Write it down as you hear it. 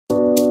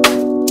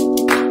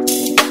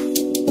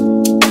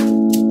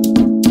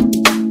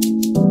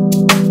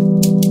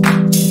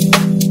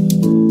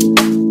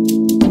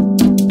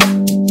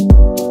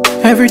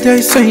Every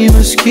day same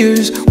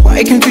excuse.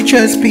 Why can't you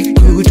just be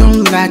good?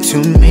 Don't lie to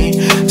me.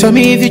 Tell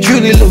me if you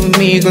truly love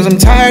me, cause I'm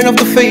tired of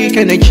the fake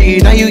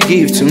energy that you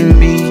give to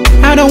me.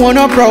 I don't want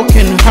a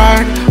broken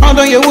heart,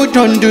 although you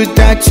wouldn't do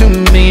that to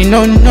me.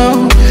 No,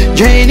 no,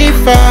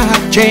 Jennifer,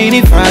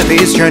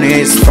 this journey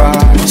is far.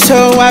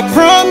 So I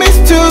promise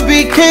to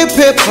be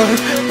capable,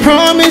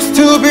 promise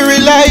to be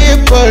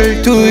reliable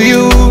to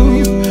you.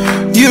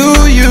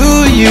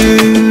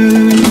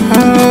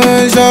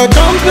 So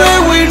don't play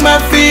with my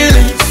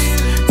feelings,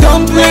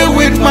 don't play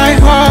with my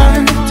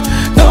heart,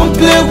 don't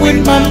play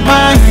with my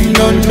mind.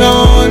 No,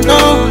 no,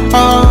 no.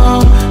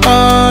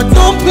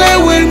 Don't play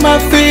with my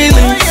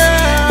feelings,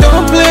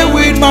 don't play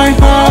with my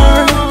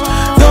heart,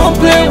 don't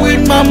play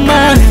with my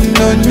mind.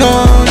 No, no,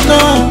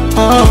 no.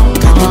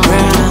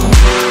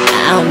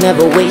 I'll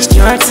never waste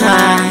your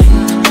time,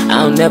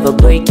 I'll never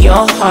break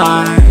your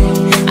heart,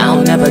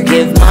 I'll never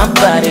give my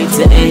body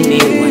to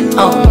anyone.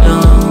 Oh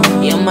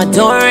no, you're my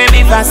do re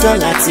mi fa sol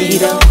la ti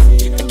do,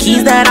 the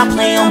keys that I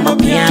play on my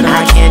piano.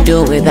 I can't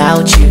do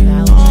without you,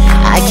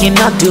 I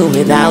cannot do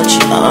without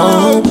you.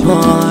 Oh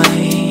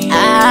boy,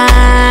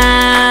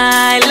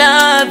 I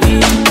love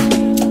you.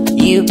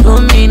 You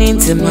put meaning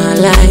to my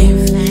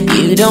life,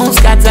 you don't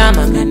scatter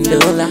my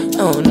mandola.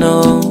 Oh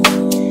no,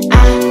 I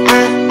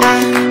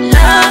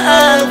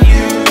love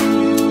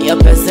you. Your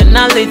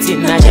personality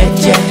na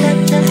jeje,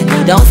 and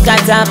you don't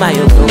scatter my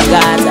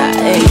okungaza.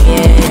 Hey,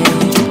 yeah.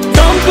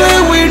 Don't play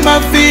with my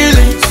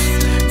feelings,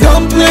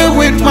 don't play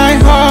with my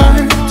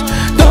heart,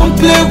 don't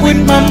play with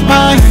my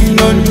mind.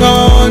 No, no,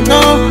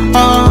 no.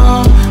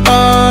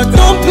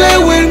 Don't play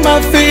with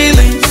my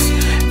feelings,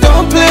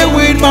 don't play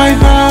with my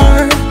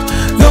heart,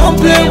 don't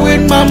play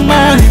with my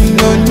mind.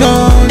 No,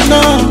 no,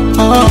 no.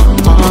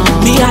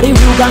 Me a the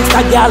real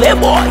gangsta gal,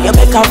 boy, you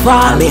make a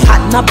vibe. Me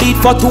had na beat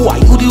for two, are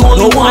you the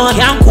only one?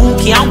 Can't cool,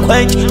 can't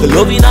quench the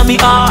love in my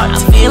heart.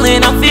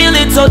 I'm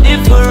feeling so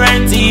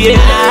different, yeah.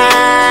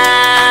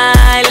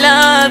 I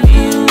love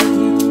you.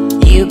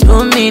 You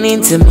put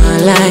meaning to my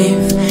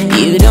life,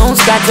 you don't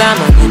scatter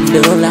my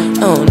mandola.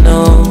 Oh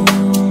no,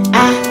 I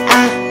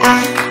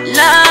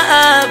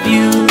love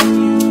you.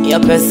 Your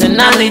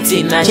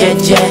personality na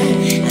jeje,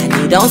 and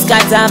you don't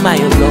scatter my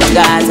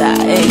okungaza.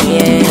 Hey,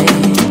 yeah.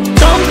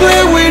 Don't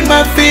play with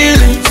my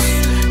feelings,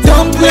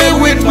 don't play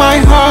with my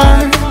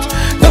heart,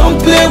 don't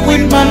play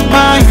with my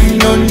mind.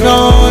 No,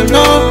 no, no.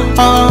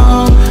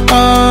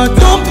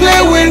 Don't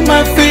play with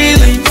my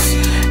feelings,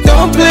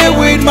 don't play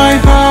with my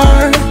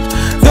heart,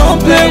 don't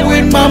play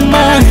with my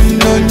mind.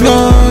 No,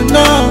 no.